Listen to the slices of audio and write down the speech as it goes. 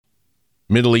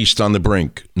Middle East on the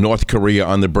brink. North Korea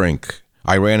on the brink.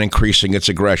 Iran increasing its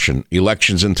aggression,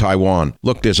 elections in Taiwan.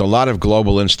 Look, there's a lot of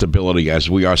global instability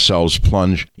as we ourselves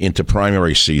plunge into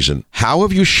primary season. How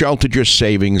have you sheltered your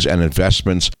savings and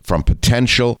investments from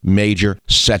potential major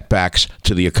setbacks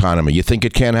to the economy? You think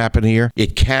it can't happen here?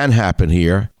 It can happen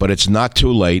here, but it's not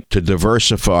too late to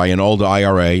diversify an old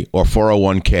IRA or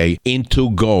 401k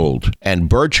into gold. And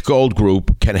Birch Gold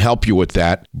Group can help you with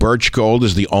that. Birch Gold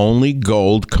is the only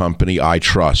gold company I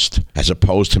trust. As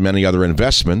opposed to many other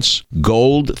investments,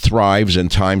 gold thrives in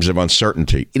times of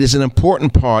uncertainty. It is an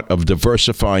important part of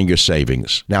diversifying your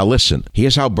savings. Now listen,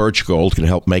 here's how Birch Gold can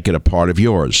help make it a part of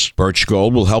yours. Birch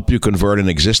Gold will help you convert an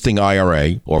existing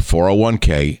IRA or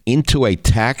 401k into a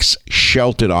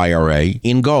tax-sheltered IRA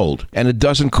in gold. And it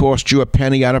doesn't cost you a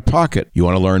penny out of pocket. You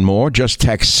want to learn more? Just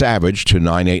text SAVAGE to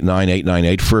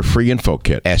 989898 for a free info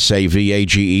kit.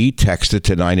 SAVAGE, text it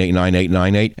to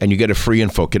 989898 and you get a free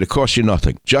info kit. It costs you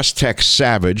nothing. Just text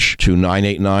SAVAGE to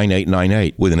 989898.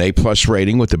 With an A-plus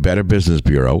rating with the Better Business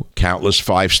Bureau, countless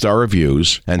 5-star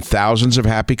reviews, and thousands of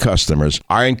happy customers,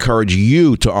 I encourage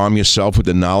you to arm yourself with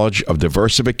the knowledge of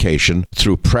diversification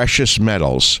through precious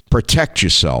metals. Protect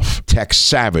yourself. Text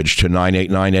SAVAGE to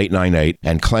 989898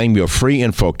 and claim your free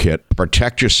info kit.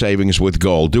 Protect your savings with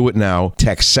gold. Do it now.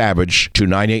 Text SAVAGE to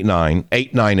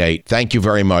 989898. Thank you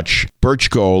very much. Birch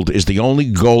Gold is the only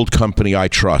gold company I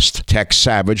trust. Text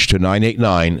SAVAGE to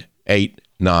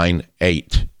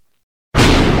 989898.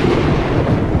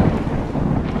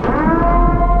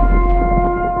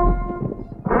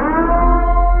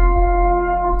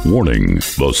 Warning,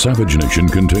 the Savage Nation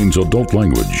contains adult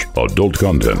language, adult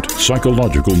content,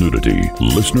 psychological nudity.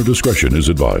 Listener discretion is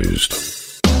advised.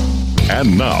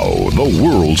 And now, the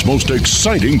world's most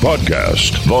exciting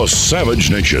podcast, The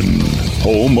Savage Nation,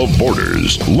 home of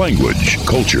borders, language,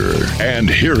 culture. And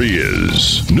here he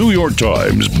is, New York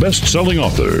Times best-selling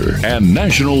author and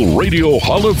National Radio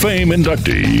Hall of Fame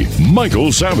inductee,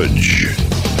 Michael Savage.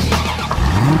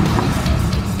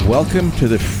 Welcome to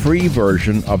the free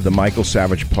version of the Michael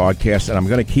Savage podcast, and I'm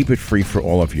going to keep it free for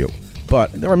all of you.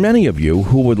 But there are many of you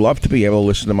who would love to be able to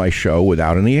listen to my show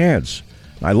without any ads.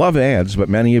 I love ads, but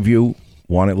many of you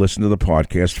want to listen to the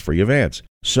podcast free of ads.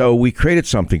 So we created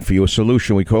something for you, a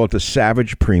solution. We call it the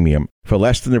Savage Premium. For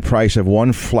less than the price of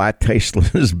one flat,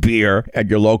 tasteless beer at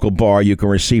your local bar, you can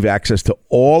receive access to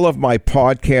all of my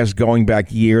podcasts going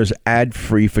back years,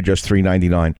 ad-free for just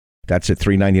 $3.99. That's it,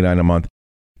 $3.99 a month.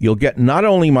 You'll get not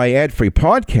only my ad-free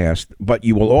podcast, but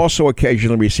you will also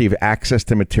occasionally receive access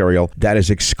to material that is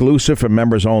exclusive for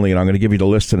members only, and I'm going to give you the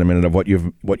list in a minute of what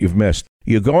you've missed.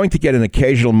 You're going to get an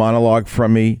occasional monologue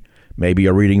from me, maybe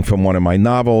a reading from one of my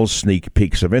novels, sneak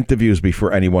peeks of interviews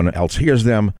before anyone else hears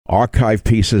them, archive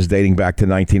pieces dating back to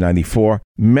 1994.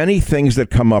 Many things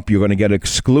that come up, you're going to get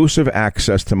exclusive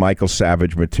access to Michael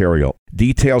Savage material.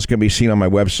 Details can be seen on my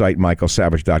website,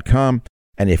 michaelsavage.com,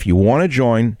 and if you want to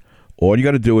join, all you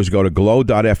got to do is go to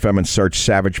glow.fm and search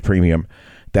Savage Premium.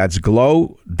 That's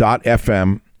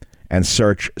glow.fm and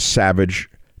search Savage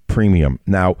Premium.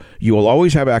 Now, you will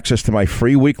always have access to my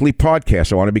free weekly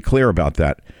podcast. I want to be clear about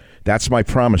that. That's my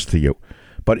promise to you.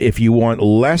 But if you want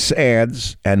less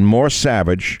ads and more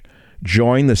Savage,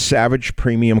 join the Savage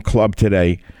Premium Club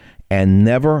today and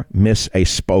never miss a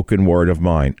spoken word of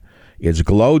mine. It's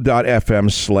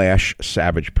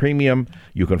glow.fm/Savage Premium.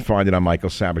 You can find it on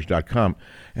michaelsavage.com.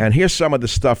 And here's some of the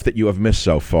stuff that you have missed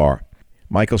so far.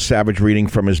 Michael Savage reading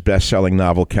from his best-selling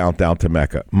novel, Countdown to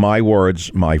Mecca. My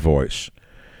words, my voice.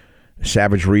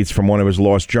 Savage reads from one of his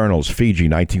lost journals, Fiji,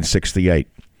 1968.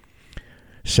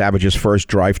 Savage's first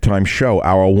drive time show,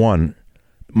 Hour One.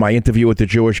 My interview with the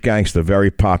Jewish gangster, very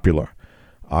popular.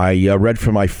 I read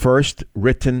from my first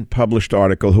written, published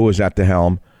article, Who is at the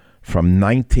Helm, from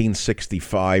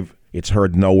 1965. It's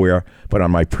heard nowhere but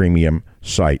on my premium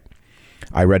site.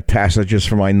 I read passages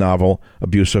from my novel,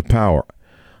 Abuse of Power.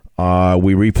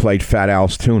 We replayed Fat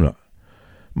Al's Tuna.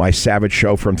 My Savage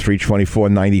show from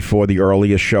 3/24/94, the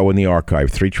earliest show in the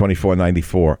archive,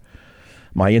 3/24/94.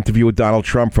 My interview with Donald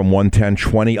Trump from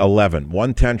 1/10/2011.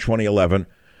 1/10/2011,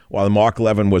 while Mark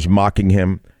Levin was mocking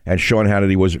him and Sean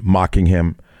Hannity was mocking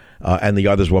him and the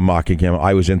others were mocking him,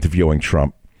 I was interviewing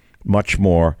Trump. Much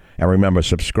more. And remember,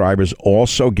 subscribers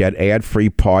also get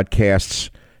ad-free podcasts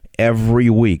every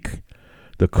week.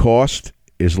 The cost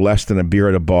is less than a beer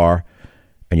at a bar,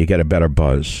 and you get a better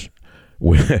buzz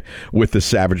with the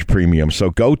Savage Premium.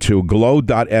 So go to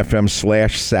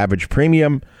glow.fm/Savage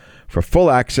Premium for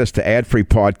full access to ad-free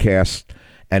podcasts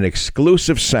and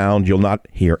exclusive sound you'll not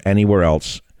hear anywhere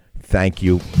else. Thank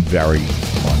you very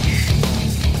much.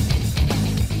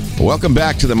 Welcome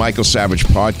back to the Michael Savage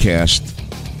Podcast.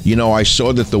 You know, I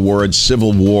saw that the word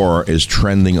civil war is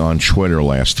trending on Twitter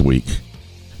last week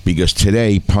because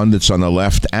today pundits on the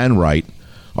left and right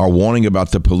are warning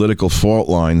about the political fault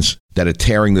lines that are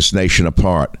tearing this nation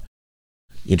apart.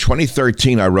 In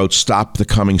 2013, I wrote Stop the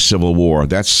Coming Civil War.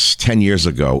 That's 10 years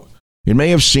ago. It may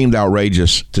have seemed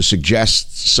outrageous to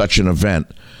suggest such an event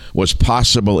was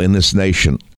possible in this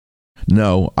nation.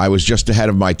 No, I was just ahead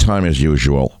of my time as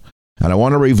usual. And I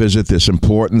want to revisit this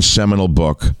important seminal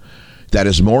book that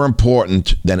is more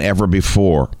important than ever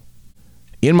before.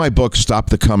 In my book, Stop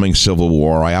the Coming Civil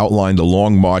War, I outlined the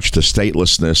long march to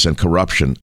statelessness and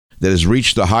corruption that has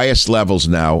reached the highest levels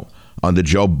now under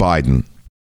Joe Biden.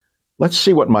 Let's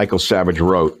see what Michael Savage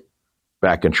wrote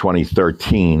back in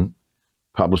 2013,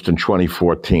 published in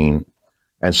 2014,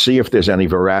 and see if there's any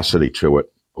veracity to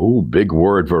it. Ooh, big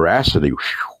word, veracity.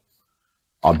 Whew.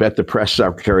 I'll bet the press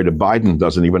secretary to Biden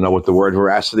doesn't even know what the word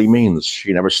veracity means.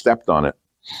 She never stepped on it.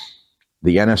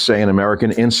 The NSA and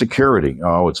American insecurity.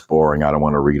 Oh, it's boring. I don't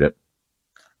want to read it.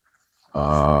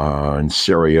 In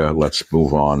Syria, let's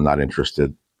move on. Not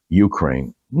interested.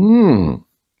 Ukraine.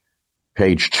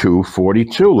 Page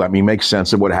 242. Let me make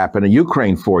sense of what happened in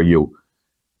Ukraine for you,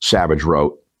 Savage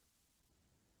wrote.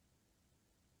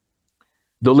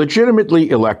 The legitimately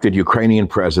elected Ukrainian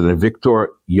president, Viktor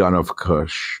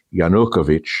Yanukovych,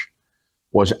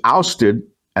 was ousted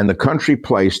and the country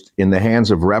placed in the hands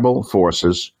of rebel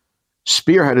forces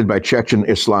spearheaded by Chechen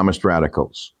Islamist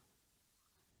radicals.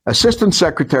 Assistant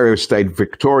Secretary of State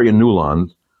Victoria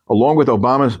Nuland, along with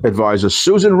Obama's advisor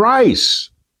Susan Rice,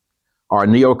 are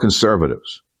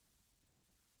neoconservatives.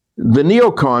 The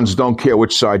neocons don't care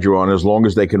which side you're on as long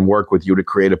as they can work with you to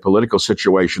create a political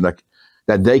situation that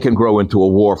they can grow into a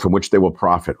war from which they will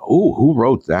profit. Ooh, who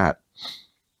wrote that?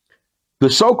 The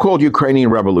so-called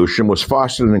Ukrainian revolution was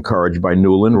fostered and encouraged by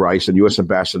Nuland, Rice, and U.S.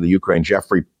 Ambassador to Ukraine,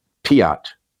 Jeffrey Piat.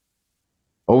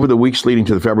 Over the weeks leading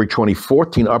to the February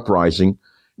 2014 uprising,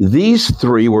 these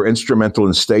three were instrumental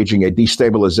in staging a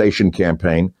destabilization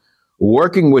campaign.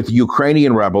 Working with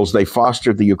Ukrainian rebels, they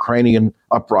fostered the Ukrainian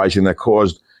uprising that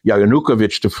caused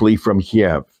Yanukovych to flee from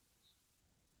Kiev,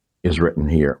 is written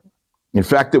here. In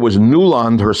fact, it was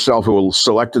Nuland herself who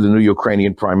selected the new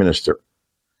Ukrainian prime minister.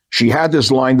 She had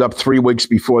this lined up 3 weeks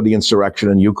before the insurrection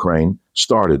in Ukraine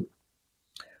started.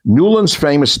 Nuland's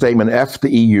famous statement, F the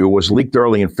EU, was leaked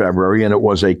early in February, and it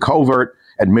was a covert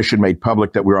admission made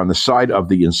public that we're on the side of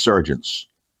the insurgents.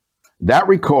 That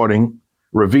recording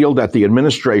revealed that the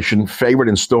administration favored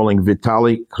installing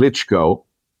Vitaly Klitschko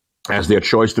as their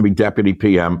choice to be deputy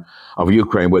PM of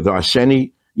Ukraine, with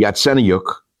Arseny Yatsenyuk,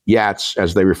 Yats,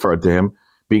 as they referred to him,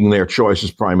 being their choice as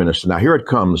prime minister. Now, here it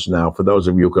comes now, for those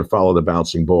of you who can follow the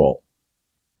bouncing ball.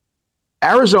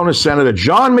 Arizona Senator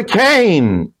John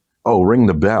McCain. Oh, ring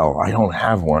the bell. I don't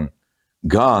have one.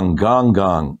 Gong, gong,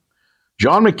 gong.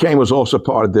 John McCain was also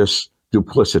part of this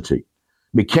duplicity.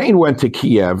 McCain went to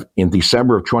Kiev in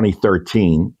December of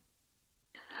 2013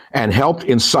 and helped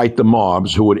incite the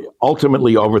mobs who would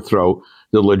ultimately overthrow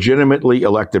the legitimately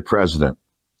elected president.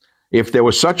 If there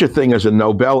was such a thing as a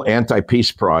Nobel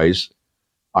Anti-Peace Prize,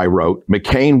 I wrote,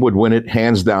 McCain would win it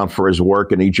hands down for his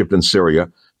work in Egypt and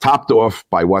Syria, topped off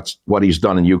by what he's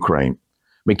done in Ukraine.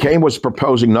 McCain was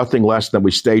proposing nothing less than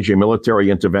we stage a military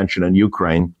intervention in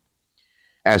Ukraine,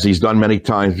 as he's done many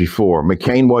times before.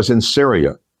 McCain was in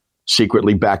Syria,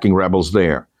 secretly backing rebels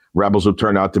there, rebels who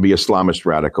turned out to be Islamist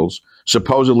radicals,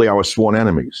 supposedly our sworn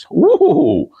enemies.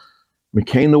 Woo!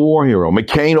 McCain, the war hero.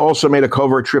 McCain also made a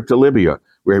covert trip to Libya,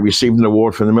 where he received an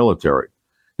award from the military.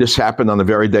 This happened on the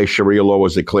very day Sharia law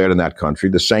was declared in that country,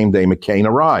 the same day McCain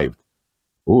arrived.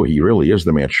 Oh, he really is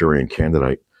the Manchurian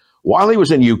candidate. While he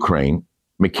was in Ukraine,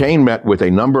 McCain met with a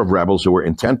number of rebels who were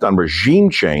intent on regime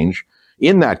change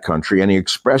in that country, and he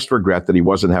expressed regret that he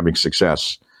wasn't having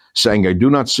success, saying, I do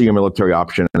not see a military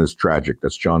option, and it's tragic.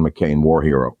 That's John McCain, war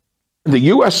hero. The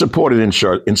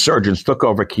U.S.-supported insurgents took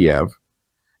over Kiev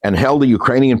and held the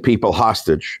Ukrainian people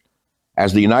hostage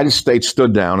as the United States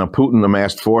stood down and Putin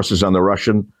amassed forces on the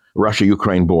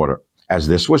Russia-Ukraine border. As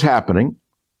this was happening,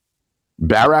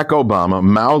 Barack Obama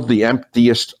mouthed the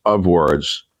emptiest of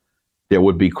words. There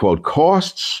would be, quote,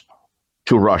 costs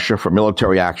to Russia for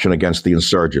military action against the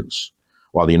insurgents,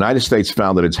 while the United States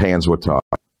found that its hands were tied.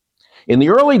 In the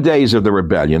early days of the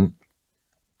rebellion,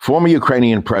 former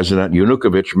Ukrainian President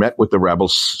Yanukovych met with the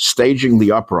rebels staging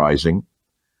the uprising,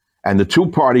 and the two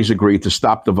parties agreed to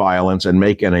stop the violence and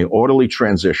make an orderly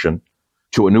transition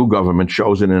to a new government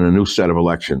chosen in a new set of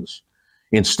elections.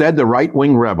 Instead, the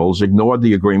right-wing rebels ignored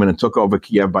the agreement and took over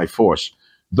Kiev by force.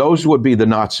 Those would be the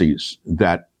Nazis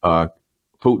that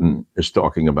Putin is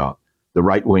talking about, the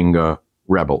right-wing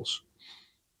rebels.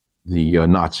 the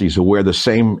Nazis, who wear the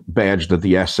same badge that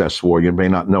the SS wore. You may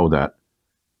not know that.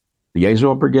 The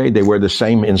Azov Brigade, they wear the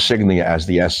same insignia as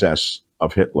the SS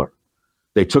of Hitler.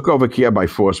 They took over Kiev by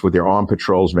force with their armed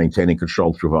patrols maintaining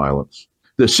control through violence.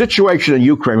 The situation in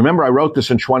Ukraine, remember I wrote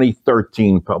this in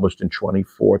 2013, published in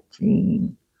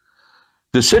 2014.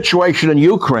 The situation in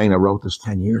Ukraine, I wrote this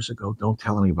 10 years ago, don't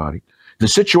tell anybody. The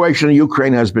situation in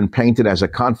Ukraine has been painted as a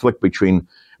conflict between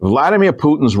Vladimir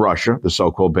Putin's Russia, the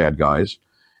so-called bad guys,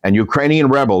 and Ukrainian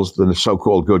rebels, the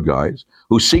so-called good guys,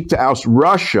 who seek to oust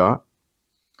Russia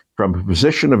from a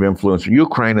position of influence in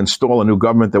Ukraine, install a new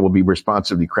government that will be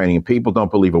responsive to Ukrainian people. Don't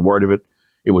believe a word of it.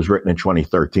 It was written in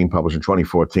 2013, published in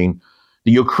 2014.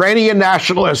 The Ukrainian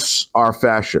nationalists are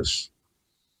fascists.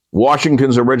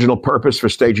 Washington's original purpose for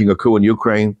staging a coup in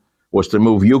Ukraine was to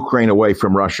move Ukraine away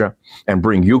from Russia and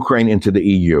bring Ukraine into the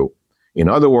EU. In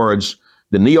other words,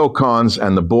 the neocons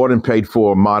and the bought and paid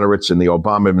for moderates in the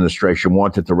Obama administration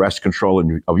wanted to wrest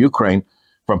control of Ukraine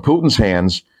from Putin's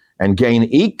hands and gain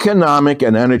economic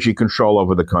and energy control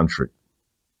over the country.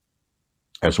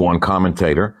 As one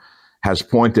commentator has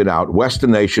pointed out,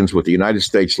 Western nations, with the United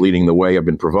States leading the way, have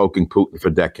been provoking Putin for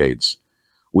decades.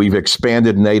 We've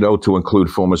expanded NATO to include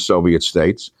former Soviet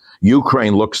states.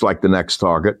 Ukraine looks like the next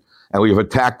target, and we've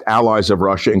attacked allies of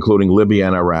Russia, including Libya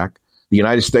and Iraq. The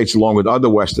United States, along with other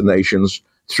Western nations,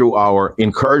 through our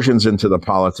incursions into the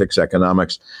politics,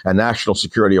 economics, and national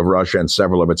security of Russia and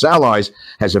several of its allies,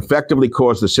 has effectively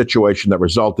caused the situation that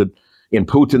resulted in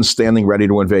Putin standing ready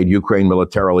to invade Ukraine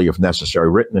militarily if necessary.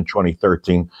 Written in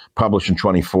 2013, published in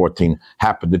 2014,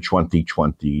 happened in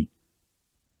 2022.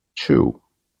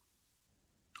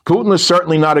 Putin is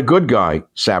certainly not a good guy,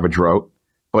 Savage wrote,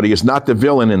 but he is not the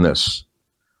villain in this.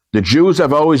 The Jews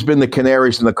have always been the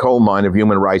canaries in the coal mine of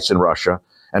human rights in Russia,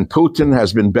 and Putin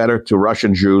has been better to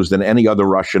Russian Jews than any other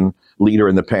Russian leader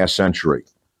in the past century.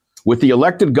 With the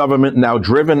elected government now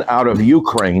driven out of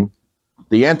Ukraine,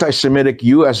 the anti-Semitic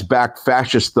U.S.-backed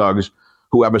fascist thugs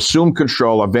who have assumed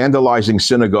control are vandalizing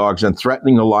synagogues and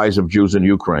threatening the lives of Jews in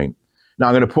Ukraine. Now,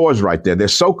 I'm going to pause right there. They're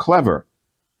so clever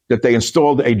that they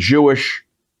installed a Jewish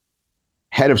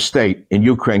head of state in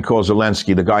Ukraine called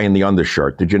Zelensky, the guy in the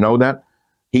undershirt. Did you know that?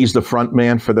 He's the front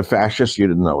man for the fascists? You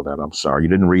didn't know that. I'm sorry. You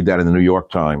didn't read that in the New York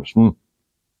Times.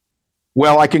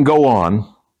 Well, I can go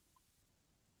on,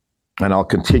 and I'll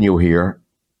continue here.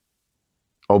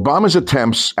 Obama's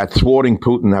attempts at thwarting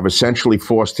Putin have essentially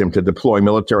forced him to deploy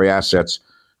military assets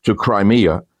to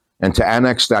Crimea and to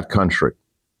annex that country.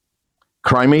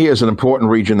 Crimea is an important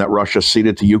region that Russia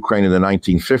ceded to Ukraine in the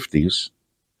 1950s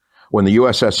when the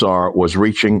USSR was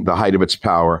reaching the height of its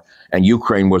power and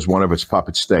Ukraine was one of its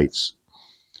puppet states.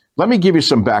 Let me give you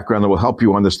some background that will help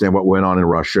you understand what went on in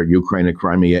Russia, Ukraine, and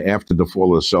Crimea after the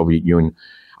fall of the Soviet Union.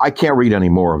 I can't read any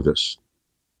more of this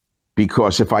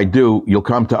because if I do, you'll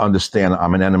come to understand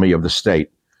I'm an enemy of the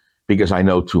state because I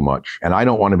know too much. And I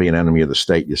don't want to be an enemy of the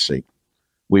state, you see.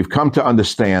 We've come to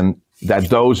understand that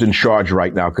those in charge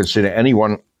right now consider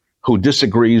anyone who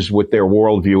disagrees with their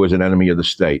worldview as an enemy of the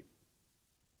state.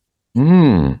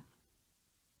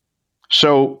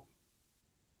 So,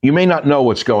 you may not know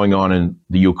what's going on in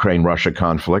the Ukraine-Russia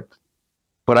conflict,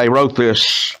 but I wrote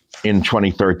this in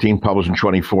 2013, published in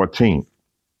 2014.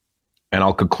 And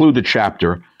I'll conclude the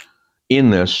chapter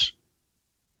in this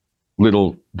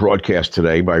little broadcast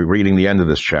today by reading the end of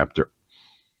this chapter.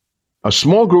 A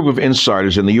small group of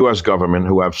insiders in the U.S. government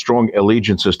who have strong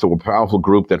allegiances to a powerful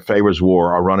group that favors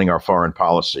war are running our foreign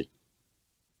policy.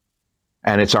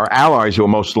 And it's our allies who are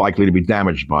most likely to be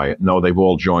damaged by it. No, they've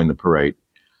all joined the parade.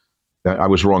 I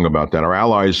was wrong about that. Our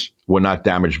allies were not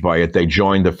damaged by it. They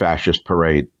joined the fascist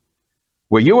parade.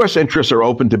 Where U.S. interests are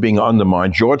open to being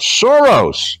undermined, George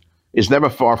Soros is never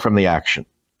far from the action.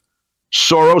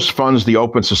 Soros funds the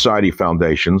Open Society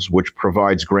Foundations, which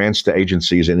provides grants to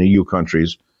agencies in EU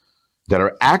countries that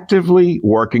are actively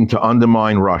working to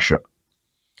undermine Russia.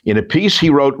 In a piece he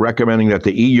wrote recommending that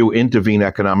the EU intervene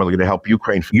economically to help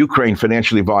Ukraine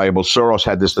financially viable, Soros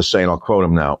had this to say, and I'll quote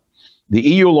him now. The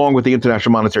EU, along with the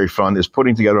International Monetary Fund, is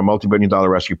putting together a multi-billion-dollar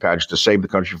rescue package to save the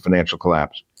country from financial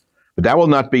collapse. But that will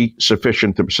not be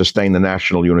sufficient to sustain the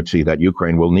national unity that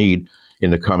Ukraine will need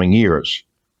in the coming years.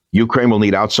 Ukraine will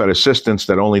need outside assistance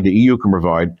that only the EU can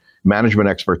provide, management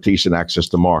expertise and access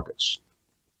to markets.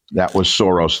 That was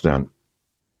Soros then.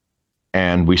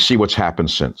 And we see what's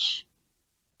happened since.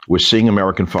 We're seeing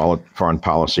American foreign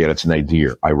policy at its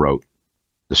nadir, I wrote.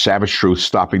 The savage truth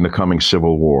stopping the coming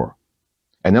civil war.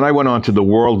 And then I went on to the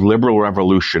world liberal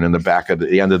revolution in the back at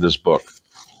the end of this book.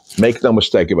 Make no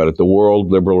mistake about it, the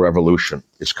world liberal revolution.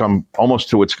 It's come almost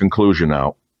to its conclusion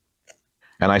now.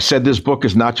 And I said this book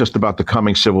is not just about the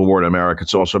coming civil war in America.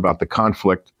 It's also about the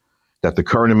conflict that the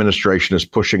current administration is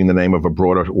pushing in the name of a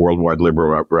broader worldwide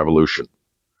liberal revolution.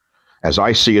 As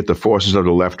I see it, the forces of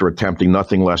the left are attempting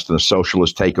nothing less than a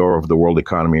socialist takeover of the world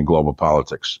economy and global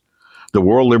politics. The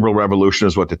world liberal revolution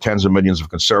is what the tens of millions of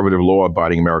conservative,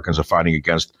 law-abiding Americans are fighting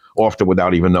against, often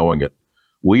without even knowing it.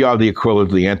 We are the equivalent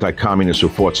of the anti-communists who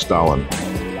fought Stalin.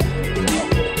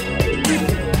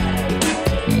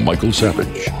 Michael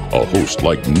Savage, a host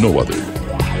like no other.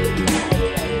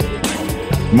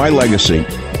 My legacy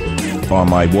are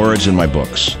my words and my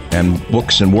books. And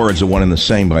books and words are one and the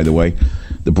same, by the way.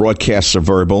 The broadcasts are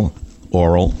verbal,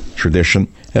 oral,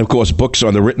 tradition. And, of course, books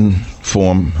are the written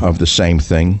form of the same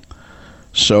thing.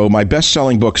 So my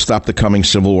best-selling book, Stop the Coming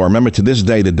Civil War, I remember to this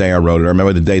day the day I wrote it. I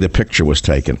remember the day the picture was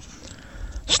taken.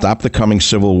 Stop the Coming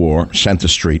Civil War, Center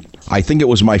Street. I think it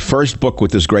was my first book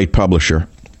with this great publisher,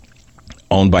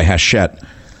 owned by Hachette.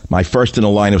 My first in a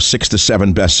line of 6 to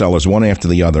 7 bestsellers, one after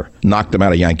the other. Knocked them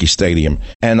out of Yankee Stadium.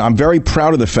 And I'm very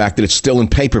proud of the fact that it's still in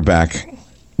paperback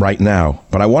right now.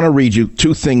 But I want to read you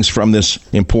 2 things from this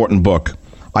important book.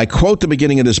 I quote the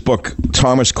beginning of this book,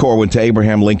 Thomas Corwin to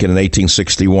Abraham Lincoln in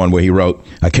 1861, where he wrote,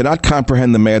 "I cannot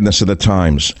comprehend the madness of the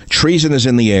times. Treason is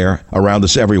in the air, around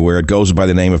us everywhere. It goes by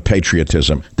the name of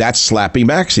patriotism." That's Slappy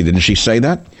Maxey. Didn't she say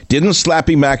that? Didn't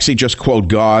Slappy Maxey just quote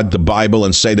God, the Bible,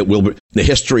 and say that the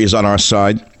history is on our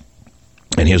side?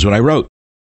 And here's what I wrote.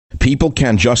 People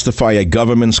can justify a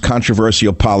government's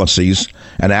controversial policies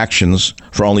and actions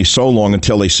for only so long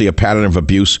until they see a pattern of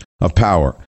abuse of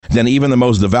power. Then even the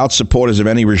most devout supporters of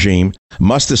any regime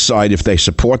must decide if they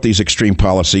support these extreme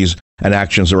policies and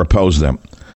actions or oppose them.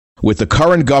 With the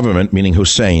current government, meaning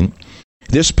Hussein,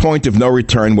 this point of no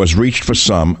return was reached for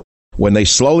some when they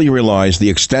slowly realized the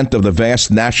extent of the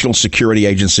vast National Security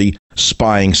Agency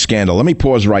spying scandal. Let me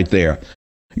pause right there.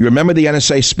 You remember the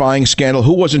NSA spying scandal?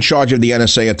 Who was in charge of the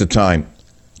NSA at the time?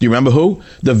 Do you remember who?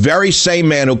 The very same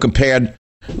man who compared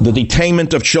the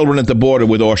detainment of children at the border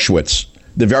with Auschwitz.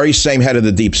 The very same head of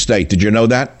the deep state. Did you know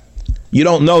that? You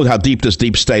don't know how deep this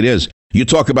deep state is. You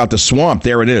talk about the swamp,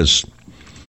 there it is.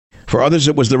 For others,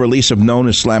 it was the release of known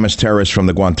Islamist terrorists from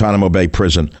the Guantanamo Bay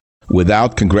prison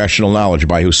without congressional knowledge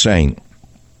by Hussein.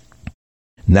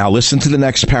 Now listen to the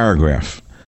next paragraph.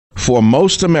 For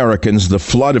most Americans, the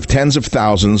flood of tens of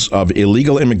thousands of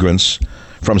illegal immigrants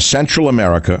from Central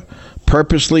America,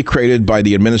 purposely created by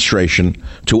the administration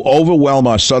to overwhelm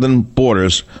our southern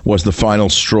borders, was the final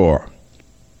straw.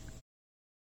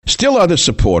 Still other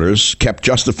supporters kept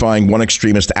justifying one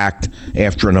extremist act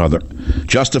after another,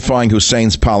 justifying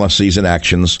Hussein's policies and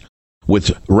actions with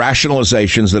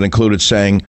rationalizations that included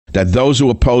saying that those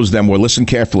who opposed them were, listen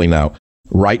carefully now,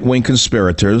 right-wing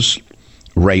conspirators,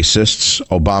 racists,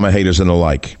 Obama haters, and the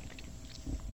like.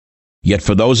 Yet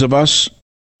for those of us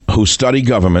who study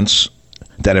governments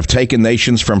that have taken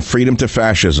nations from freedom to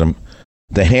fascism,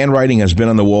 the handwriting has been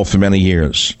on the wall for many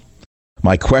years.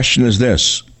 My question is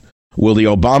this. Will the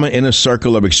Obama inner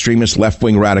circle of extremist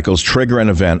left-wing radicals trigger an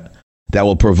event that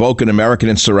will provoke an American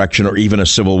insurrection or even a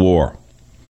civil war?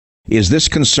 Is this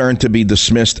concern to be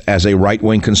dismissed as a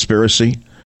right-wing conspiracy?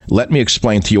 Let me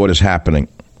explain to you what is happening,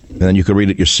 and then you can read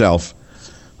it yourself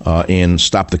in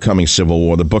Stop the Coming Civil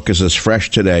War. The book is as fresh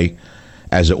today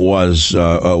as it was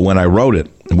when I wrote it,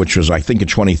 which was, I think, in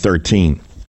 2013.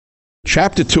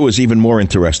 Chapter 2 is even more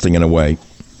interesting in a way.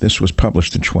 This was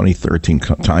published in 2013.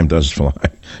 Time does fly.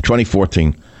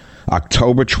 2014.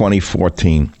 October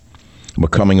 2014. We're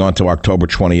coming on to October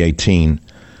 2018,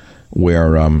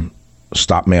 where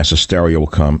Stop Mass Hysteria will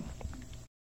come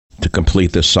to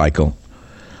complete this cycle.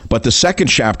 But the second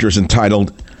chapter is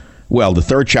entitled, well, the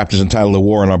third chapter is entitled The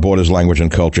War on Our Borders, Language,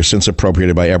 and Culture, since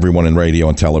appropriated by everyone in radio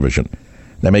and television.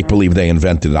 They make believe they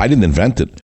invented it. I didn't invent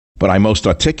it, but I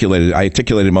articulated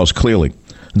it most clearly.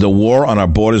 The war on our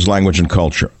borders, language, and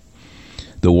culture.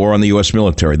 The war on the U.S.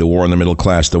 military, the war on the middle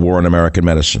class, the war on American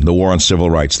medicine, the war on civil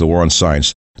rights, the war on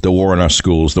science, the war on our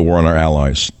schools, the war on our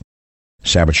allies.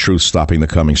 Savage Truth, Stopping the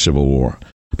Coming Civil War.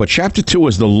 But Chapter 2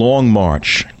 is the long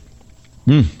march.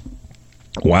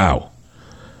 Wow.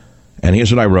 And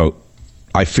here's what I wrote.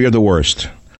 I fear the worst.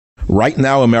 Right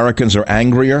now, Americans are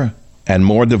angrier and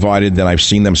more divided than I've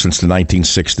seen them since the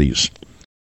 1960s.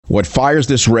 What fires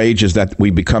this rage is that we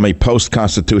become a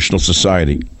post-constitutional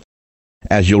society.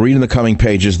 As you'll read in the coming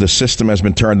pages, the system has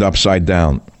been turned upside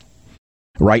down.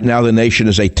 Right now, the nation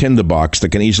is a tinderbox that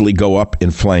can easily go up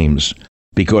in flames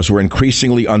because we're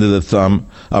increasingly under the thumb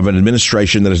of an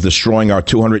administration that is destroying our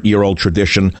 200-year-old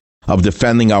tradition of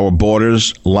defending our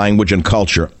borders, language, and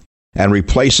culture, and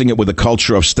replacing it with a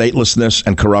culture of statelessness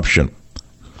and corruption.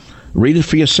 Read it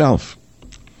for yourself.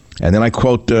 And then I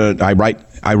quote, I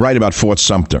write about Fort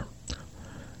Sumter.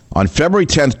 On February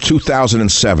 10th,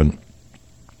 2007,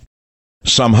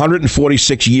 Some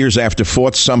 146 years after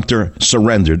Fort Sumter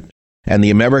surrendered and the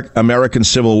American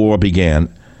Civil War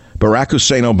began, Barack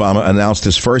Hussein Obama announced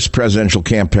his first presidential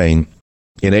campaign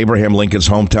in Abraham Lincoln's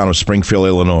hometown of Springfield,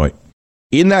 Illinois.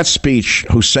 In that speech,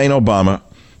 Hussein Obama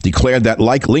declared that,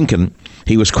 like Lincoln,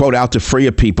 he was, quote, out to free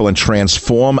a people and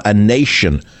transform a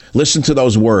nation. Listen to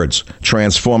those words,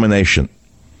 transform a nation.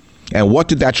 And what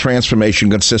did that transformation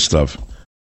consist of?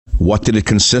 What did it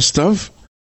consist of?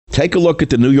 Take a look at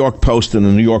the New York Post and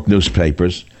the New York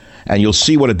newspapers, and you'll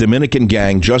see what a Dominican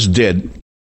gang just did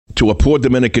to a poor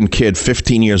Dominican kid,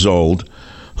 15 years old,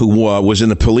 who was in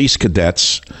the police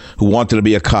cadets, who wanted to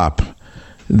be a cop.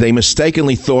 They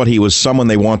mistakenly thought he was someone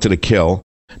they wanted to kill.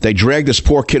 They dragged this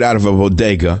poor kid out of a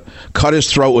bodega, cut his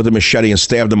throat with a machete, and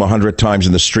stabbed him 100 times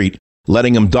in the street,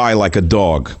 letting him die like a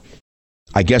dog.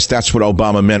 I guess that's what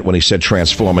Obama meant when he said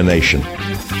transform a nation.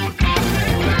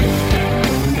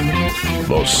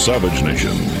 The Savage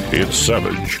Nation. It's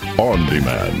Savage on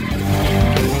Demand.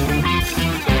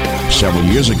 Several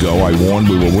years ago, I warned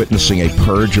we were witnessing a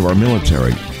purge of our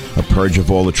military, a purge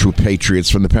of all the true patriots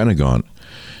from the Pentagon.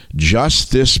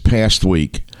 Just this past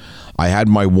week, I had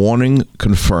my warning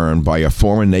confirmed by a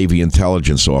former Navy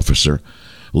intelligence officer.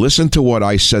 Listen to what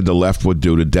I said the left would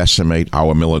do to decimate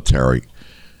our military.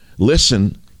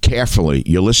 Listen carefully.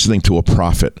 You're listening to a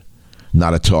prophet,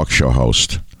 not a talk show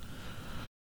host.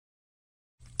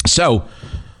 So,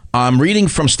 I'm reading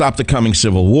from Stop the Coming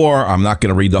Civil War. I'm not going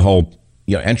to read the whole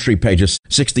entry pages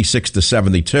 66 to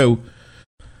 72.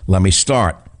 Let me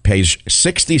start. Page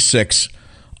 66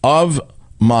 of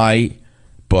my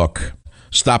book,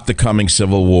 Stop the Coming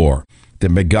Civil War, the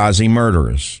Benghazi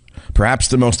murderers. Perhaps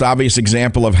the most obvious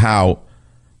example of how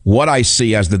what I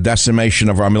see as the decimation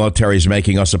of our military is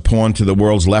making us a pawn to the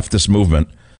world's leftist movement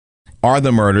are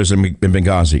the murders in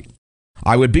Benghazi.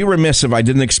 I would be remiss if I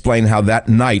didn't explain how that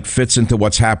night fits into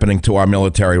what's happening to our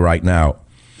military right now.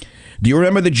 Do you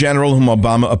remember the general whom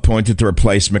Obama appointed to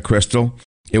replace McChrystal?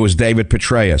 It was David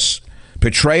Petraeus.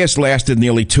 Petraeus lasted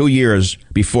nearly 2 years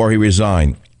before he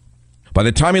resigned. By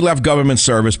the time he left government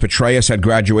service, Petraeus had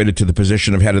graduated to the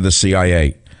position of head of the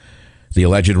CIA. The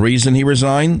alleged reason he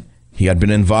resigned? He had been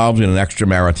involved in an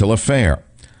extramarital affair.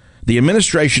 The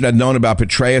administration had known about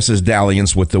Petraeus'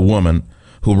 dalliance with the woman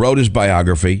who wrote his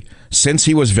biography since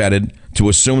he was vetted to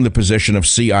assume the position of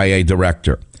CIA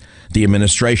director. The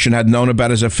administration had known about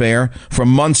his affair for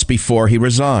months before he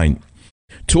resigned.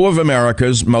 Two of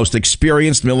America's most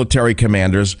experienced military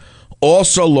commanders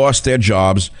also lost their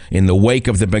jobs in the wake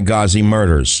of the Benghazi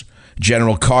murders.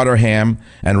 General Carter Ham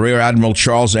and Rear Admiral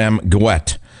Charles M.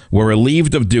 Gwitt were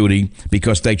relieved of duty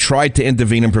because they tried to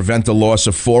intervene and prevent the loss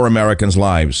of 4 Americans'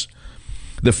 lives.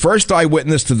 The first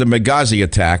eyewitness to the Benghazi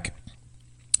attack,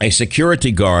 a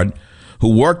security guard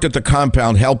who worked at the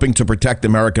compound helping to protect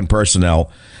American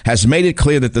personnel, has made it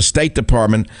clear that the State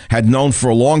Department had known for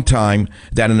a long time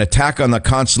that an attack on the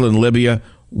consulate in Libya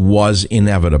was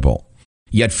inevitable.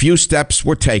 Yet few steps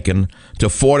were taken to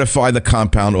fortify the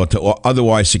compound or to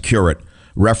otherwise secure it.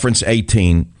 Reference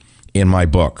 18 in my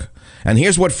book. And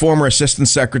here's what former Assistant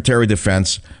Secretary of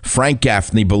Defense Frank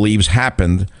Gaffney believes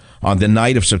happened on the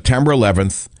night of September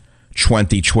 11th,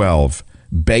 2012,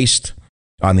 based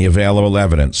on the available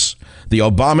evidence. The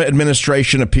Obama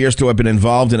administration appears to have been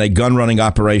involved in a gun-running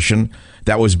operation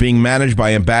that was being managed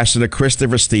by Ambassador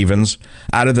Christopher Stevens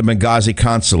out of the Benghazi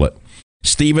consulate.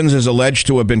 Stevens is alleged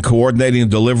to have been coordinating the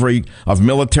delivery of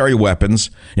military weapons,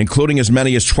 including as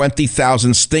many as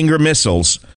 20,000 Stinger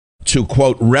missiles, to,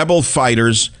 quote, rebel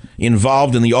fighters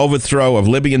involved in the overthrow of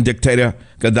Libyan dictator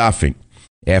Gaddafi.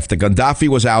 After Gaddafi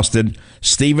was ousted,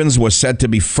 Stevens was said to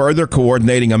be further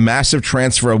coordinating a massive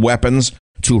transfer of weapons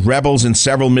to rebels in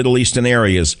several Middle Eastern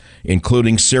areas,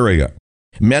 including Syria.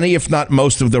 Many, if not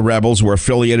most, of the rebels were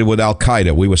affiliated with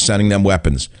al-Qaeda. We were sending them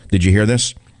weapons. Did you hear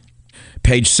this?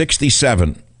 Page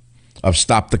 67 of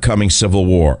Stop the Coming Civil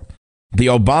War. The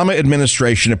Obama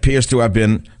administration appears to have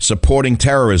been supporting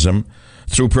terrorism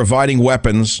through providing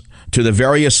weapons to the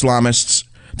very Islamists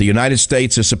the United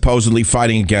States is supposedly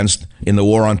fighting against in the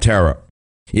war on terror.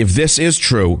 If this is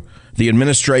true, the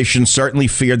administration certainly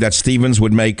feared that Stevens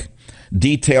would make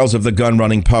details of the gun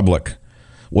running public.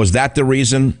 Was that the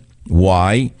reason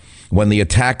why, when the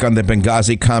attack on the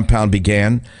Benghazi compound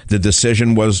began, the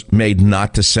decision was made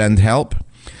not to send help?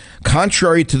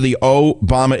 Contrary to the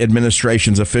Obama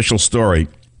administration's official story,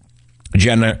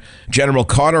 General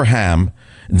Carter Ham,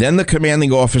 then the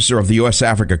commanding officer of the U.S.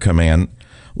 Africa Command,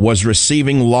 was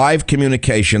receiving live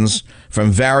communications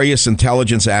from various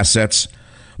intelligence assets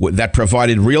that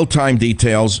provided real-time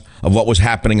details of what was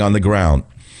happening on the ground.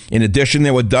 In addition,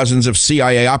 there were dozens of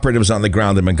CIA operatives on the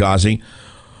ground in Benghazi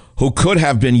who could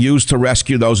have been used to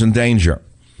rescue those in danger.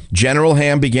 General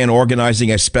Ham began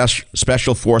organizing a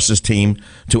special forces team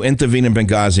to intervene in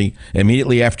Benghazi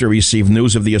immediately after he received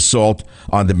news of the assault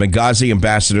on the Benghazi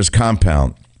ambassador's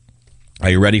compound.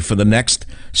 Are you ready for the next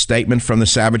statement from the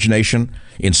Savage Nation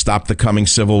in Stop the Coming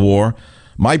Civil War?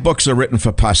 My books are written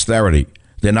for posterity.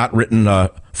 They're not written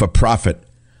for profit.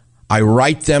 I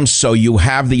write them so you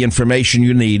have the information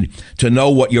you need to know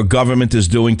what your government is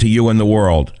doing to you and the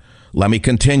world. Let me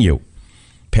continue.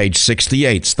 Page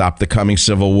 68, Stop the Coming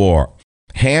Civil War.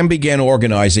 Ham began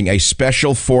organizing a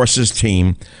special forces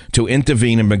team to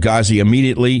intervene in Benghazi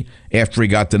immediately after he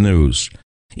got the news.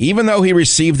 Even though he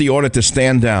received the order to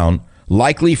stand down,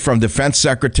 likely from Defense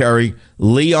Secretary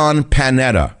Leon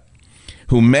Panetta,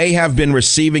 who may have been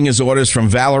receiving his orders from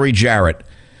Valerie Jarrett,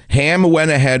 Ham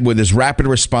went ahead with his rapid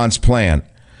response plan.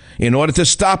 In order to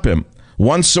stop him,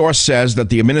 one source says that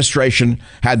the administration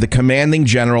had the commanding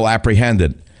general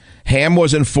apprehended. Ham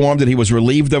was informed that he was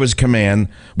relieved of his command,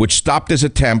 which stopped his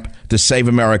attempt to save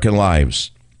American lives.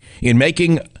 In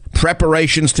making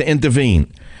preparations to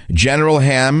intervene, General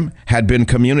Ham had been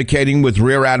communicating with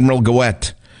Rear Admiral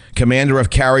Gouet, commander of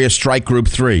Carrier Strike Group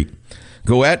 3.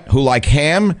 Gouet, who like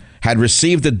Ham, had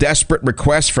received a desperate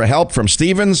request for help from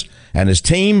Stevens and his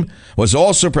team, was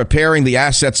also preparing the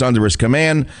assets under his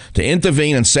command to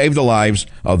intervene and save the lives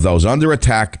of those under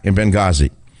attack in Benghazi.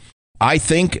 I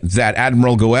think that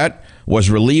Admiral Gouet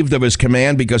was relieved of his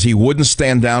command because he wouldn't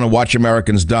stand down and watch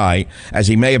Americans die, as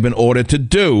he may have been ordered to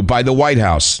do by the White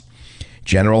House.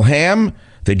 General Ham,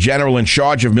 the general in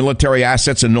charge of military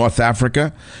assets in North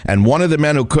Africa, and one of the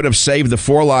men who could have saved the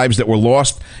 4 lives that were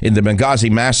lost in the Benghazi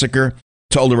massacre,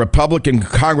 told a Republican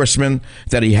congressman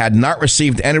that he had not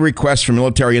received any requests for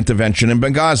military intervention in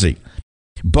Benghazi.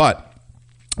 But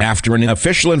after an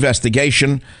official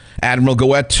investigation, Admiral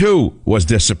Gouet, too, was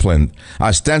disciplined,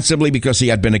 ostensibly because he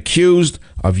had been accused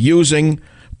of using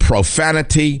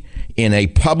profanity in a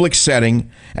public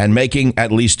setting and making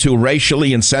at least 2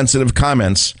 racially insensitive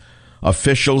comments,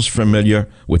 officials familiar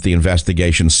with the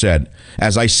investigation said.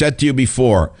 As I said to you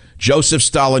before, Joseph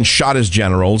Stalin shot his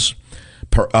generals.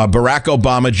 Barack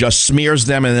Obama just smears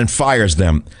them and then fires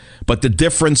them. But the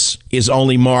difference is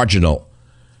only marginal.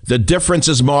 The difference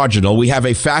is marginal. We have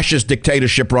a fascist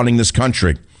dictatorship running this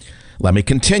country. Let me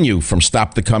continue from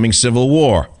Stop the Coming Civil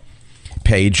War.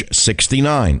 Page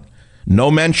 69.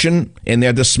 No mention in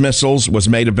their dismissals was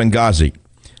made of Benghazi.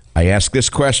 I ask this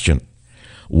question.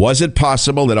 Was it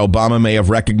possible that Obama may have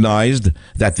recognized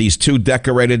that these 2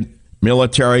 decorated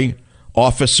military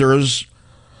officers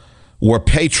were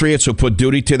patriots who put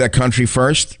duty to their country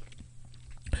first?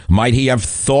 Might he have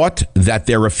thought that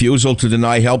their refusal to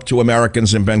deny help to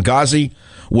Americans in Benghazi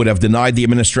would have denied the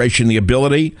administration the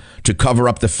ability to cover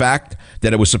up the fact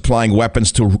that it was supplying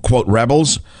weapons to, quote,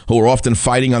 rebels who were often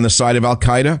fighting on the side of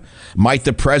al-Qaeda? Might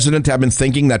the president have been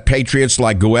thinking that patriots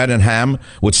like Gouet and Ham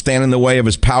would stand in the way of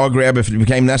his power grab if it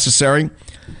became necessary?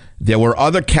 There were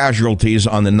other casualties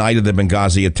on the night of the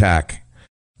Benghazi attack.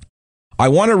 I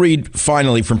want to read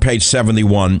finally from page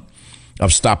 71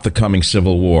 of Stop the Coming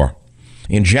Civil War.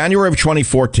 In January of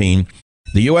 2014,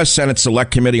 the U.S. Senate Select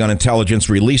Committee on Intelligence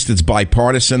released its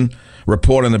bipartisan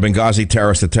report on the Benghazi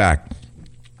terrorist attack.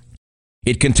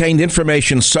 It contained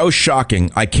information so shocking,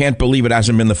 I can't believe it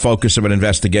hasn't been the focus of an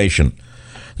investigation.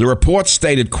 The report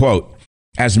stated, quote,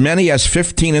 as many as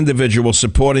 15 individuals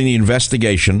supporting the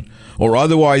investigation or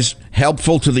otherwise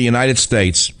helpful to the United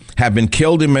States have been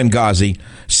killed in Benghazi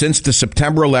since the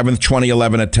September 11,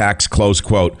 2011 attacks, close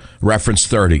quote, reference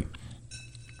 30.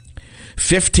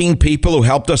 15 people who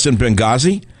helped us in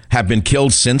Benghazi have been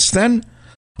killed since then?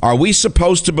 Are we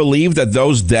supposed to believe that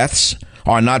those deaths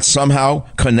are not somehow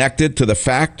connected to the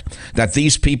fact that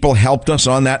these people helped us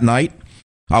on that night?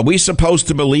 Are we supposed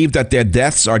to believe that their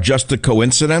deaths are just a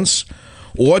coincidence?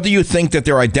 Or do you think that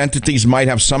their identities might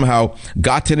have somehow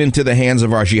gotten into the hands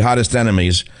of our jihadist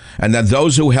enemies and that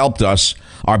those who helped us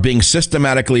are being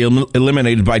systematically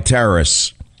eliminated by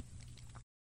terrorists?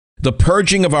 The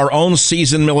purging of our own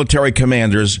seasoned military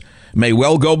commanders may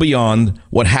well go beyond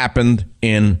what happened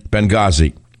in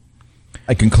Benghazi.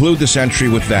 I conclude this entry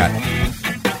with that.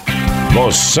 The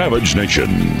Savage Nation.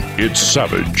 It's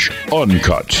savage,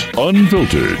 uncut,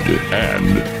 unfiltered,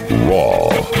 and raw.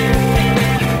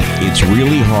 It's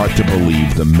really hard to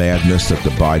believe the madness that the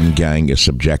Biden gang is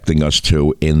subjecting us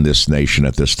to in this nation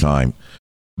at this time.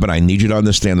 But I need you to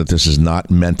understand that this is not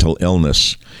mental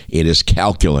illness. It is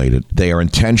calculated. They are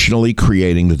intentionally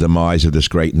creating the demise of this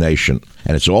great nation.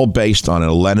 And it's all based on a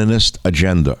Leninist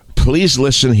agenda. Please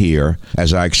listen here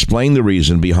as I explain the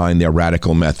reason behind their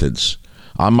radical methods.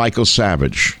 I'm Michael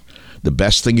Savage. The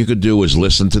best thing you could do is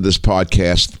listen to this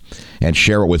podcast and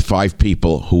share it with 5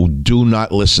 people who do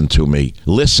not listen to me.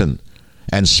 Listen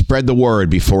and spread the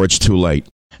word before it's too late.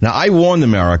 Now, I warned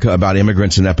America about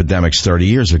immigrants and epidemics 30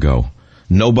 years ago.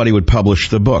 Nobody would publish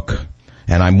the book.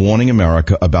 And I'm warning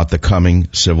America about the coming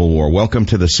civil war. Welcome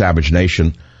to the Savage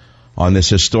Nation on this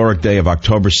historic day of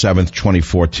October 7th,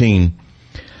 2014.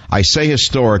 I say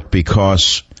historic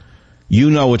because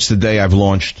you know it's the day I've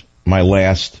launched my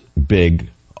last big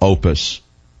opus.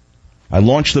 I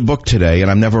launched the book today,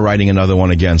 and I'm never writing another one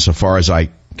again. So far as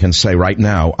I can say right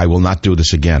now, I will not do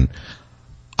this again.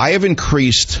 I have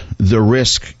increased the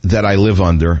risk that I live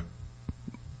under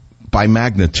by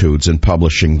magnitudes in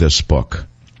publishing this book.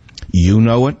 You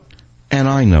know it, and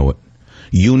I know it.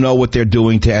 You know what they're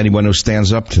doing to anyone who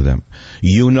stands up to them.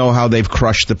 You know how they've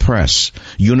crushed the press.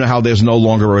 You know how there's no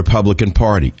longer a Republican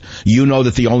Party. You know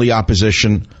that the only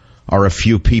opposition are a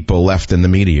few people left in the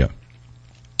media.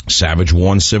 Savage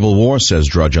warns civil war, says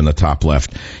Drudge on the top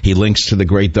left. He links to the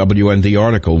great WND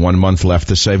article, 1 month left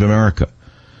to save America.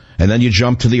 And then you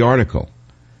jump to the article.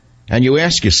 And you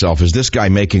ask yourself, is this guy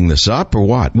making this up or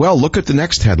what? Well, look at the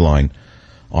next headline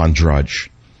on Drudge.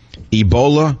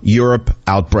 Ebola, Europe,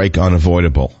 outbreak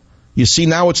unavoidable. You see,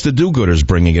 now it's the do-gooders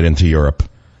bringing it into Europe.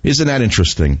 Isn't that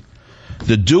interesting?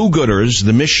 The do-gooders,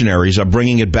 the missionaries, are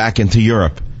bringing it back into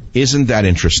Europe. Isn't that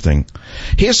interesting?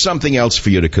 Here's something else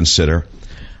for you to consider.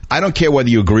 I don't care whether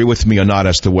you agree with me or not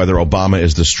as to whether Obama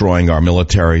is destroying our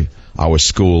military, our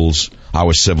schools,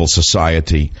 our civil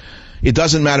society. It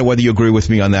doesn't matter whether you agree with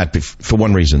me on that for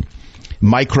one reason.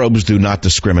 Microbes do not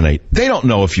discriminate. They don't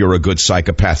know if you're a good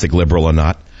psychopathic liberal or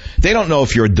not. They don't know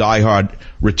if you're a diehard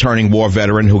returning war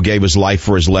veteran who gave his life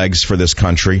for his legs for this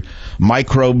country.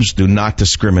 Microbes do not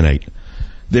discriminate.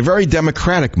 They're very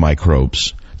democratic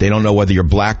microbes. They don't know whether you're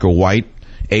black or white,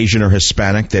 Asian or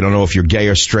Hispanic. They don't know if you're gay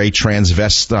or straight,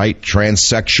 transvestite,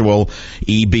 transsexual,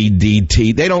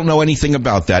 EBDT. They don't know anything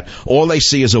about that. All they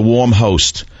see is a warm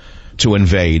host to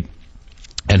invade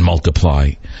and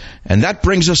multiply. And that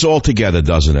brings us all together,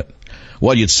 doesn't it?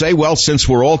 Well, you'd say, well, since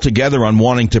we're all together on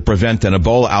wanting to prevent an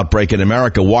Ebola outbreak in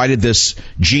America, why did this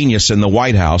genius in the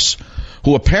White House,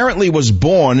 who apparently was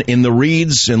born in the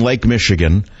reeds in Lake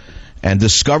Michigan and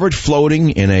discovered floating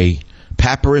in a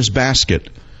papyrus basket,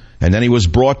 and then he was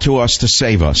brought to us to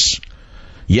save us.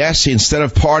 Yes, instead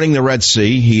of parting the Red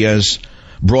Sea, he has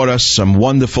brought us some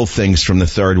wonderful things from the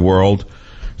third world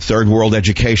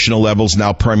educational levels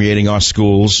now permeating our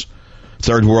schools,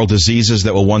 third world diseases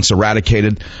that were once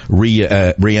eradicated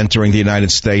re-entering the United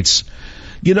States.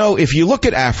 You know, if you look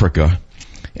at Africa,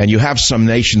 and you have some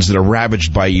nations that are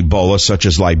ravaged by Ebola, such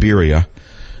as Liberia,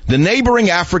 the neighboring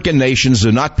African nations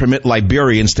do not permit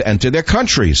Liberians to enter their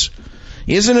countries.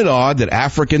 Isn't it odd that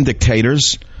African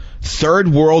dictators, third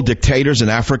world dictators in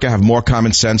Africa, have more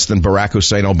common sense than Barack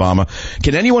Hussein Obama?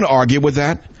 Can anyone argue with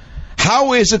that?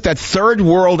 How is it that third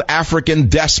world African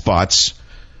despots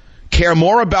care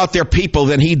more about their people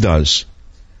than he does?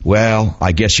 Well,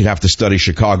 I guess you'd have to study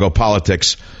Chicago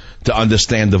politics to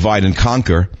understand divide and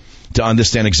conquer, to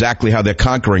understand exactly how they're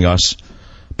conquering us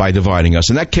by dividing us.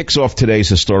 And that kicks off today's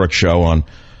historic show on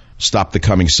Stop the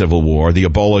Coming Civil War. The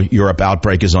Ebola Europe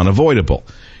outbreak is unavoidable.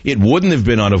 It wouldn't have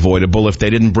been unavoidable if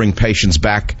they didn't bring patients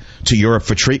back to Europe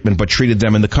for treatment, but treated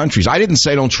them in the countries. I didn't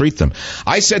say don't treat them.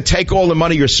 I said take all the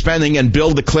money you're spending and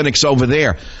build the clinics over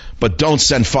there, but don't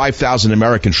send 5,000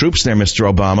 American troops there,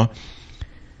 Mr. Obama.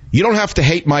 You don't have to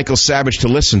hate Michael Savage to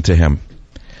listen to him.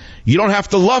 You don't have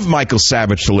to love Michael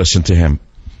Savage to listen to him.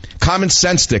 Common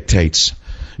sense dictates.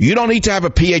 You don't need to have a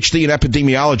PhD in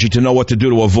epidemiology to know what to do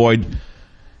to avoid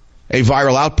a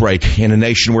viral outbreak in a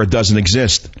nation where it doesn't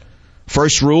exist.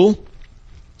 First rule,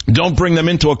 don't bring them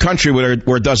into a country where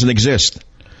it doesn't exist.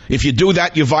 If you do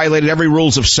that, you violated every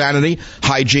rules of sanity,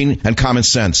 hygiene, and common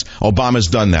sense. Obama's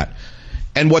done that.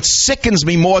 And what sickens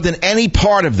me more than any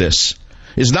part of this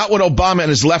is not what Obama and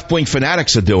his left-wing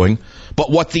fanatics are doing, but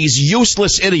what these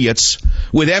useless idiots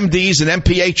with MDs and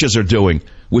MPHs are doing,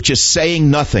 which is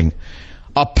saying nothing.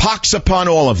 A pox upon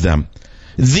all of them.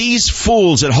 These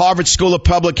fools at Harvard School of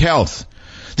Public Health,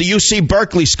 the UC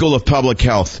Berkeley School of Public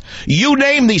Health, you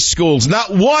name these schools, not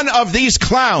one of these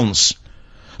clowns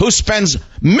who spends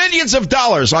millions of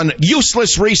dollars on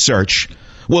useless research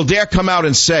will dare come out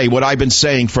and say what I've been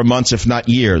saying for months, if not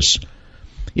years.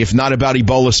 If not about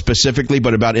Ebola specifically,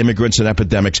 but about immigrants and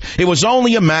epidemics. It was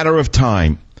only a matter of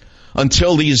time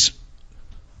until these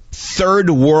third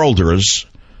worlders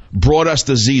brought us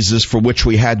diseases for which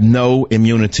we had no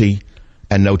immunity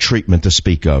and no treatment to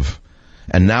speak of.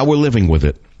 And now we're living with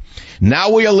it.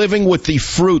 Now we are living with the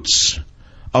fruits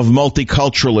of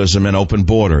multiculturalism and open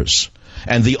borders.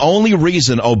 And the only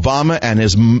reason Obama and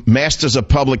his masters of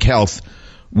public health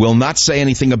will not say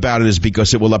anything about it is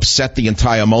because it will upset the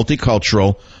entire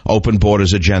multicultural open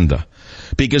borders agenda.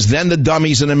 Because then the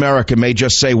dummies in America may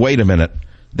just say, wait a minute,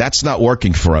 that's not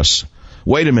working for us.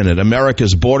 Wait a minute,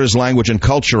 America's borders, language, and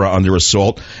culture are under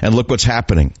assault, and look what's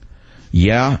happening.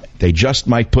 Yeah, they just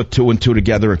might put 2 and 2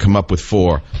 together and come up with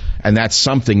 4. And that's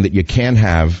something that you can't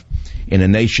have in a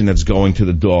nation that's going to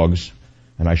the dogs.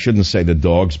 And I shouldn't say the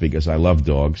dogs because I love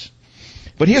dogs.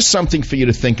 But here's something for you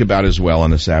to think about as well on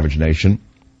the Savage Nation,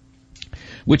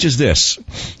 which is this.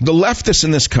 The leftists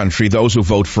in this country, those who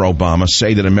vote for Obama,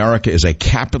 say that America is a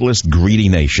capitalist, greedy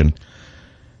nation.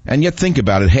 And yet think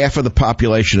about it, half of the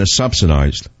population is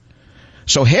subsidized.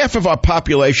 So half of our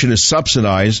population is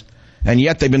subsidized, and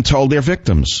yet they've been told they're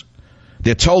victims.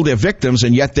 They're told they're victims,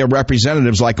 and yet their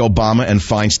representatives like Obama and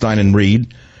Feinstein and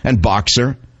Reid and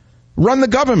Boxer run the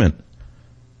government.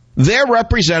 Their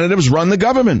representatives run the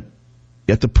government.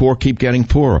 Yet the poor keep getting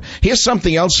poorer. Here's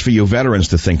something else for you veterans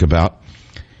to think about.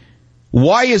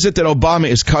 Why is it that Obama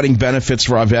is cutting benefits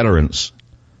for our veterans?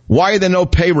 Why are there no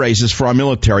pay raises for our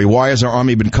military? Why has our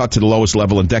Army been cut to the lowest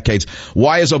level in decades?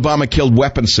 Why has Obama killed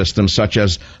weapon systems such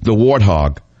as the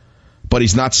Warthog? But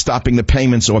he's not stopping the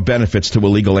payments or benefits to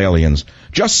illegal aliens.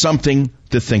 Just something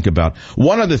to think about.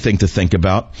 One other thing to think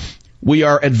about. We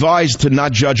are advised to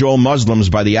not judge all Muslims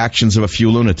by the actions of a few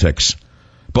lunatics.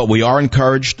 But we are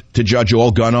encouraged to judge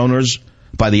all gun owners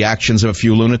by the actions of a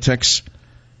few lunatics.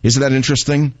 Isn't that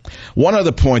interesting? One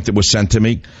other point that was sent to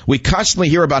me. We constantly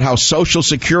hear about how Social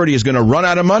Security is going to run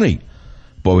out of money.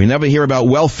 But we never hear about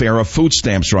welfare or food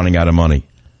stamps running out of money.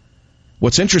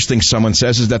 What's interesting, someone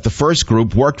says, is that the first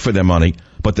group worked for their money,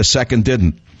 but the second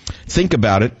didn't. Think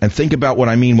about it, and think about what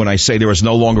I mean when I say there is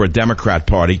no longer a Democrat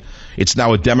Party. It's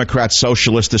now a Democrat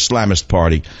Socialist Islamist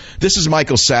Party. This is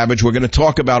Michael Savage. We're going to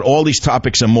talk about all these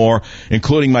topics and more,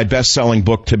 including my best-selling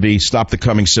book to be Stop the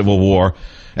Coming Civil War.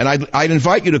 And I'd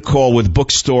invite you to call with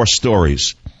bookstore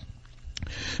stories,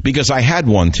 because I had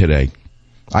one today.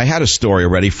 I had a story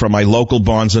already from my local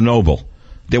Barnes & Noble.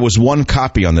 There was one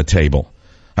copy on the table.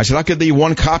 I said, how could there be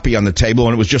one copy on the table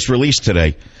when it was just released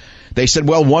today? They said,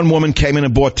 well, one woman came in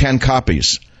and bought 10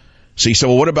 copies. So he said,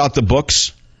 well, what about the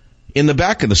books in the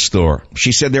back of the store?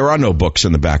 She said, there are no books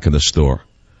in the back of the store.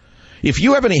 If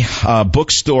you have any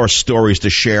bookstore stories to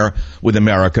share with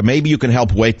America, maybe you can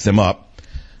help wake them up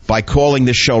by calling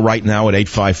this show right now at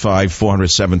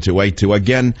 855-400-7282.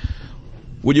 Again,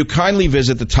 would you kindly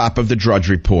visit the top of the Drudge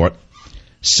Report,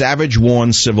 Savage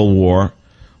Warns Civil War.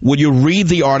 Would you read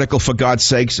the article, for God's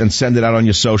sakes, and send it out on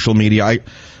your social media?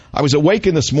 I was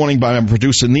awakened this morning by my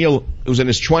producer, Neil, who was in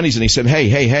his 20s, and he said,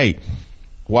 hey,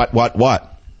 what?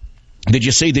 Did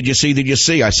you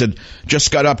see? I said,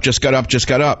 just got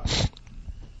up.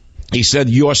 He said,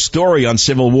 your story on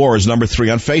Civil War is number 3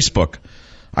 on Facebook.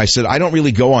 I said, I don't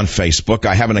really go on Facebook.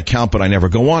 I have an account, but I never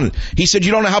go on it. He said,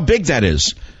 you don't know how big that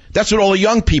is. That's what all the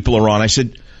young people are on. I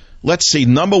said, let's see.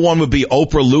 Number 1 would be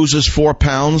Oprah loses 4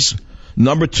 pounds.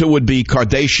 Number 2 would be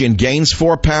Kardashian gains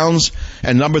 4 pounds.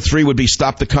 And number 3 would be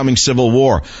Stop the Coming Civil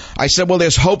War. I said, well,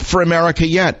 there's hope for America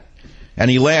yet. And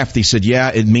he laughed. He said,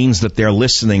 yeah, it means that they're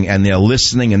listening and they're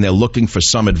looking for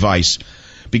some advice.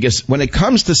 Because when it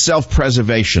comes to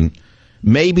self-preservation,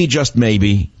 maybe, just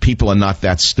maybe, people are not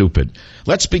that stupid.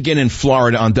 Let's begin in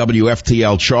Florida on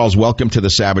WFTL. Charles, welcome to the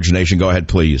Savage Nation. Go ahead,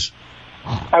 please.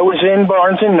 I was in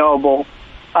Barnes & Noble.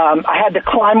 I had to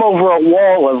climb over a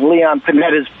wall of Leon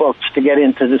Panetta's books to get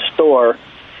into the store.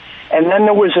 And then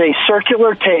there was a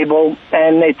circular table,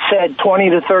 and it said 20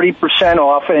 to 30%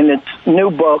 off, and it's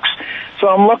new books. So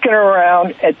I'm looking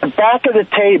around at the back of the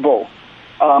table,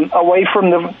 away from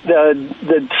the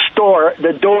store,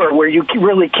 the door where you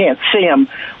really can't see them,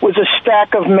 was a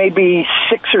stack of maybe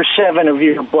 6 or 7 of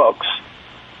your books.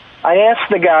 I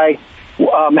asked the guy,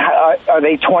 are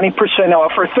they 20%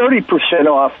 off or 30%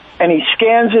 off? And he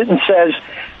scans it and says,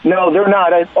 no, they're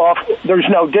not off. There's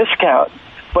no discount.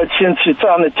 But since it's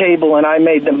on the table and I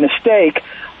made the mistake,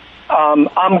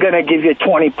 I'm going to give you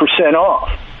 20% off.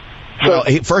 So, well,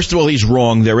 first of all, he's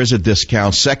wrong. There is a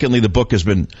discount. Secondly, the book has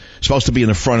been supposed to be in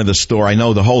the front of the store. I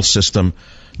know the whole system.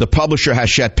 The publisher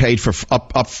has yet paid for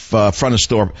up front of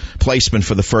store placement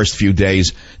for the first few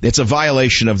days. It's a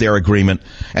violation of their agreement.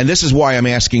 And this is why I'm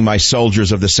asking my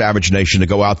soldiers of the Savage Nation to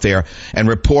go out there and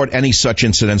report any such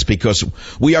incidents, because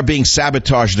we are being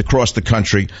sabotaged across the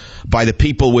country by the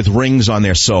people with rings on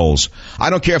their souls. I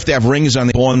don't care if they have rings on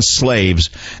their born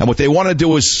slaves. And what they want to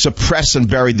do is suppress and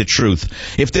bury the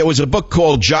truth. If there was a book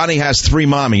called Johnny Has 3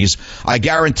 Mommies, I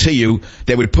guarantee you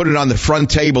they would put it on the front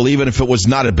table even if it was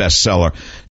not a bestseller.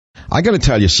 I got to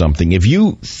tell you something. If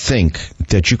you think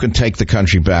that you can take the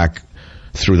country back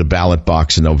through the ballot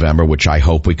box in November, which I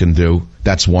hope we can do.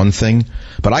 That's one thing.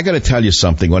 But I got to tell you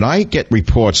something. When I get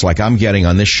reports like I'm getting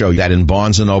on this show that in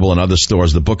Barnes & Noble and other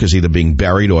stores, the book is either being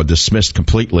buried or dismissed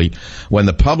completely, when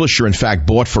the publisher, in fact,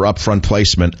 bought for upfront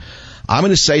placement, I'm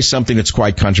going to say something that's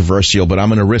quite controversial, but I'm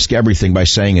going to risk everything by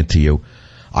saying it to you.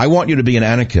 I want you to be an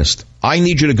anarchist. I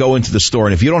need you to go into the store,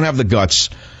 and if you don't have the guts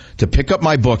to pick up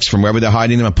my books from wherever they're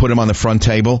hiding them and put them on the front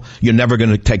table, you're never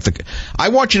going to take the... I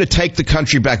want you to take the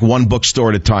country back one bookstore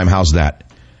at a time. How's that?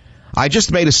 I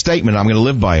just made a statement. I'm going to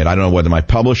live by it. I don't know whether my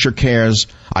publisher cares.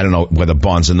 I don't know whether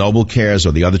Barnes & Noble cares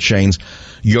or the other chains.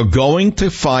 You're going to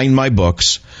find my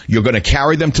books. You're going to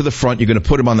carry them to the front. You're going to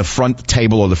put them on the front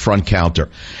table or the front counter.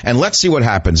 And let's see what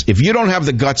happens. If you don't have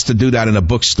the guts to do that in a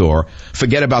bookstore,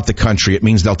 forget about the country. It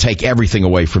means they'll take everything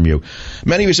away from you.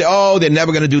 Many of you say, oh, they're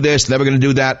never going to do this, never going to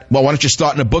do that. Well, why don't you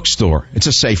start in a bookstore? It's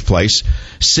a safe place.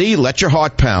 See, let your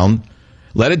heart pound.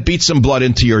 Let it beat some blood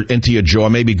into your jaw.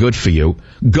 Maybe good for you.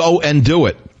 Go and do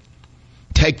it.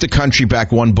 Take the country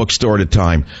back one bookstore at a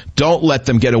time. Don't let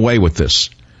them get away with this.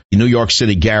 New York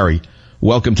City, Gary,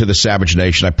 welcome to the Savage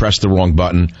Nation. I pressed the wrong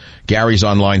button. Gary's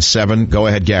on line 7. Go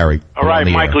ahead, Gary. All right,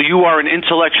 Michael, you are an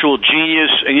intellectual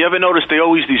genius, and you ever notice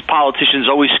these politicians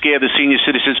always scare the senior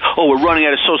citizens, oh, we're running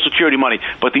out of Social Security money,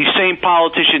 but these same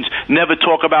politicians never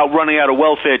talk about running out of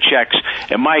welfare checks.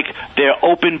 And, Mike, they're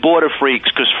open border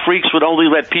freaks, because freaks would only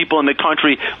let people in the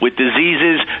country with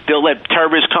diseases. They'll let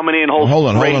terrorists come in and hold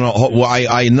on. Well,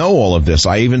 I know all of this.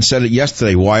 I even said it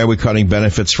yesterday. Why are we cutting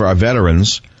benefits for our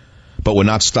veterans, but we're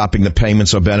not stopping the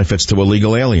payments or benefits to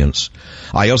illegal aliens?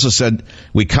 I also said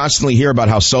we constantly hear about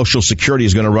how Social Security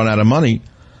is going to run out of money,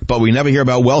 but we never hear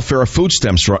about welfare or food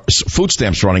stamps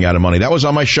running out of money. That was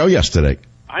on my show yesterday.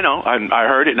 I know. I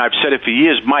heard it, and I've said it for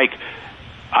years. Mike,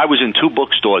 I was in 2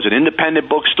 bookstores, an independent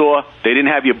bookstore. They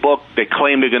didn't have your book. They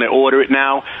claim they're going to order it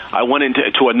now. I went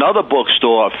into another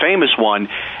bookstore, a famous one,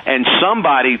 and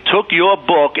somebody took your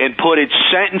book and put it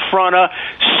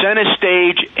center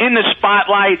stage, in the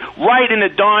spotlight, right in the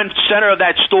darn center of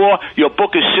that store. Your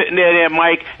book is sitting there,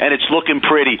 Mike, and it's looking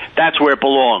pretty. That's where it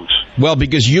belongs. Well,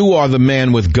 because you are the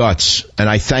man with guts, and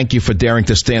I thank you for daring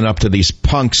to stand up to these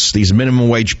punks, these minimum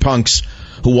wage punks,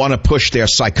 who want to push their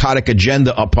psychotic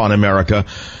agenda upon America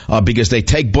because they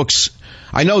take books.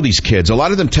 I know these kids. A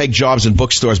lot of them take jobs in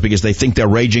bookstores because they think they're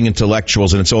raging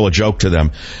intellectuals and it's all a joke to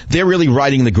them. They're really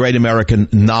writing the great American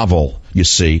novel, you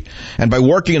see. And by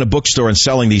working in a bookstore and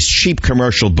selling these cheap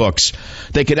commercial books,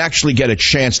 they can actually get a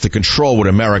chance to control what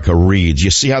America reads.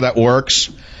 You see how that works?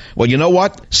 Well, you know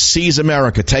what? Seize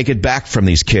America. Take it back from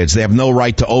these kids. They have no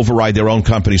right to override their own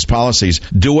company's policies.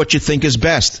 Do what you think is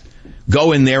best.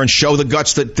 Go in there and show the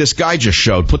guts that this guy just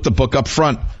showed. Put the book up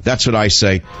front. That's what I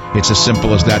say. It's as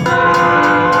simple as that.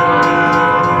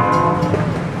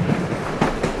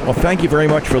 Well, thank you very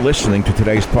much for listening to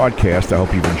today's podcast. I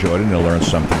hope you've enjoyed it and you'll learn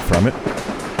something from it.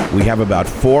 We have about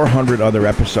 400 other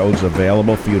episodes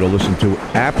available for you to listen to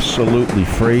absolutely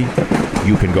free.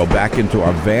 You can go back into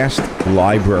our vast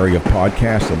library of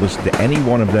podcasts and listen to any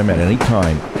one of them at any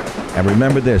time. And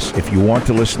remember this, if you want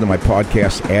to listen to my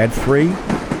podcast ad-free,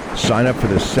 sign up for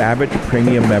the Savage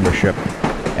Premium membership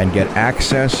and get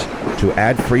access to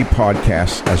ad-free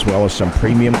podcasts as well as some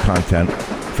premium content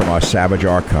from our Savage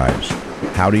archives.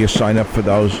 How do you sign up for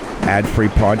those ad-free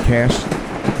podcasts?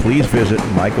 Please visit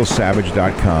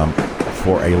michaelsavage.com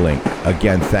for a link.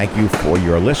 Again, thank you for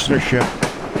your listenership.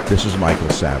 This is Michael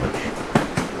Savage.